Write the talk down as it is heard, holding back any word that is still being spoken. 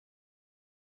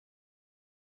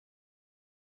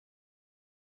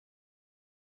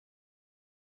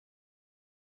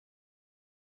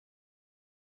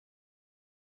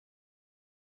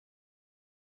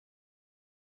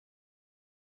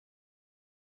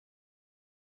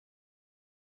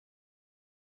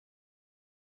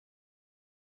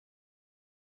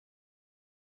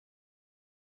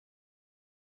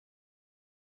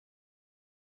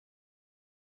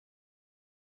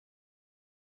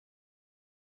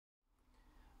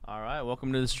All right,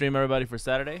 welcome to the stream, everybody, for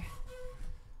Saturday,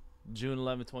 June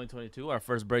 11th, 2022. Our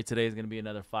first break today is going to be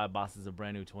another 5 boxes of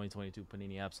brand new 2022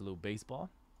 Panini Absolute Baseball.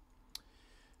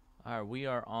 All right, we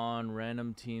are on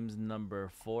random teams number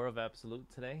 4 of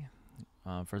Absolute today.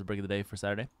 First break of the day for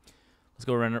Saturday. Let's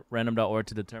go random.org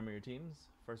to determine your teams.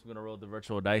 First, we're going to roll the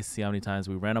virtual dice, see how many times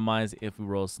we randomize. If we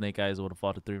roll snake eyes, it will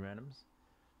default to 3 randoms.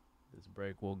 This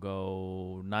break will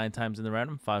go 9 times in the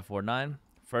random, 5, 4, 9.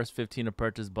 First 15 to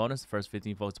purchase bonus. First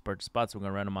 15 folks to purchase spots. We're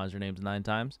going to randomize your names 9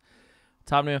 times.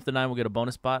 Top name after 9 will get a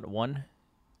bonus spot. 1,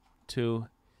 2,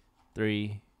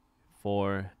 3,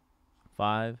 4,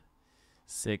 5,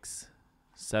 6,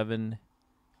 7,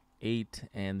 8.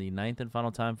 And the 9th and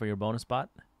final time for your bonus spot.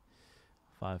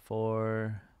 5,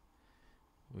 4.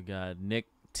 We got Nick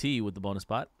T with the bonus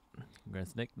spot.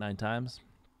 Congrats, Nick. 9 times.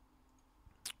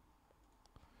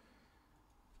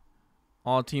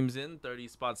 All teams in, 30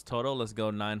 spots total. Let's go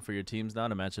 9 for your teams now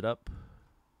to match it up.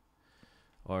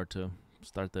 Or to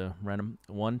start the random.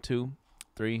 1, 2,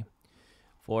 3,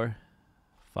 4,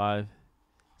 5,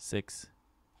 6,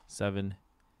 7,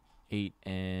 8,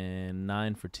 and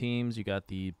 9 for teams. You got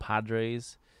the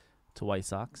Padres to White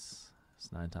Sox.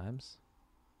 It's 9 times.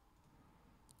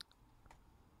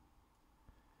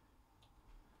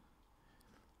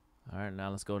 All right, now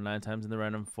let's go 9 times in the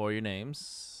random for your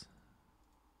names.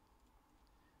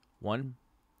 1,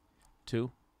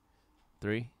 2,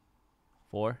 3,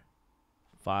 4,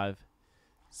 5,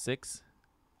 6,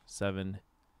 7,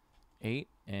 8,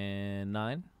 and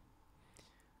 9.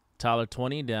 Tyler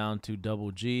 20 down to Double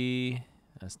G.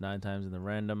 That's 9 times in the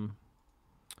random.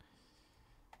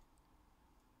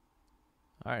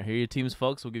 All right, here are your teams,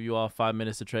 folks. We'll give you all 5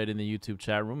 minutes to trade in the YouTube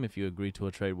chat room. If you agree to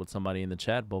a trade with somebody in the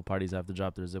chat, both parties have to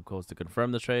drop their zip codes to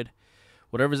confirm the trade.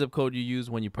 Whatever zip code you use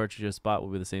when you purchase your spot will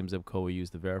be the same zip code we use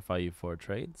to verify you for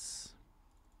trades.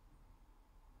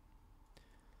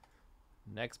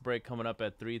 Next break coming up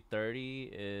at 3:30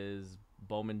 is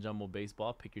Bowman Jumbo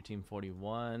Baseball. Pick your team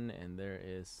 41, and there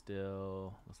is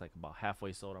still, looks like about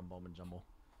halfway sold on Bowman Jumbo.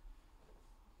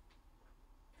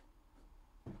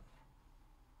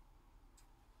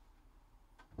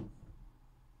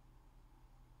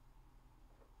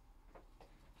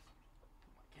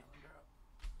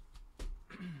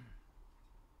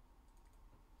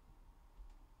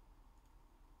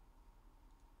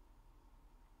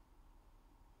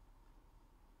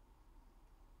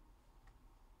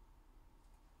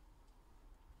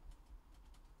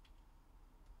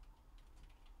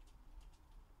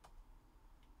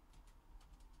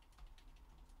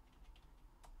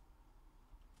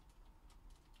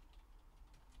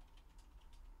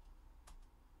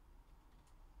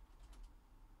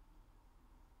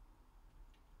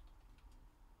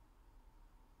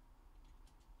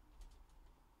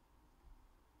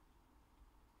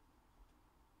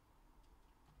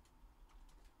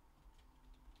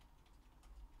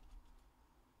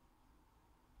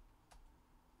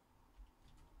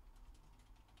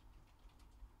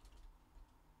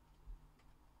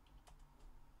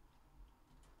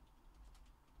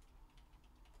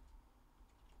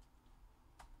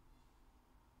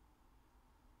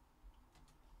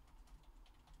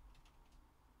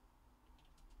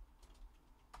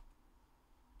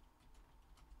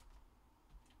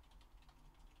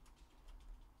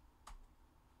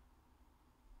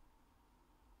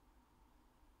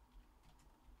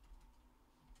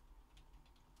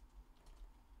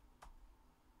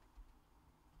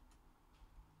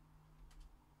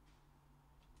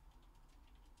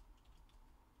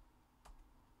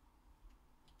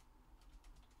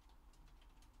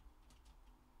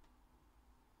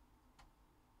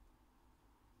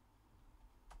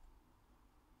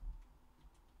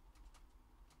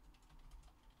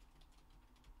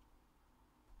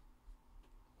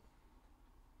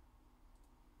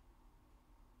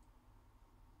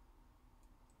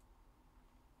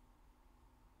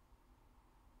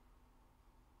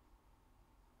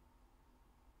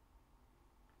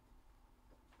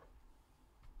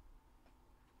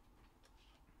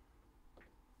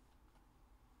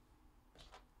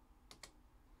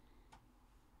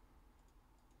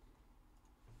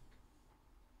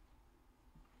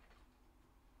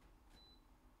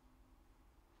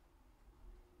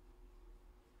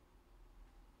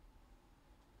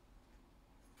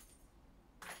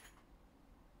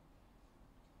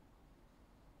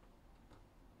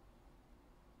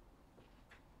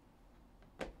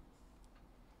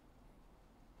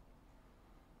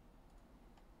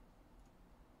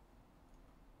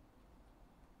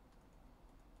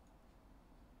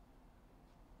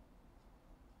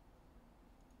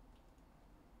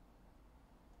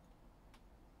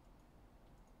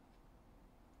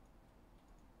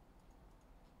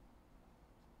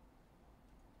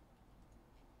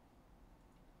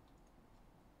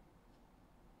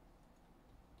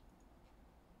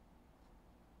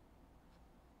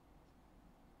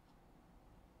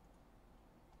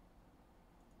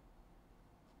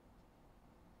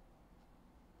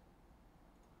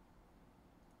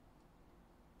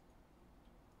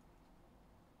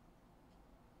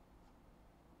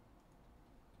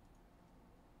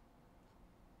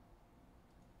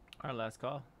 Our last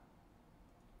call.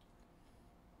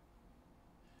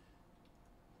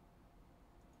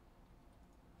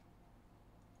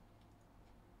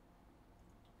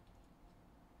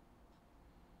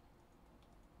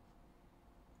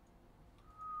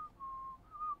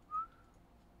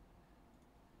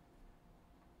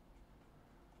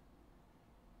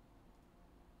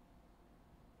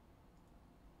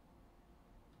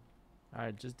 All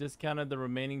right, just discounted the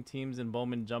remaining teams in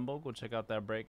Bowman Jumbo. Go check out that break.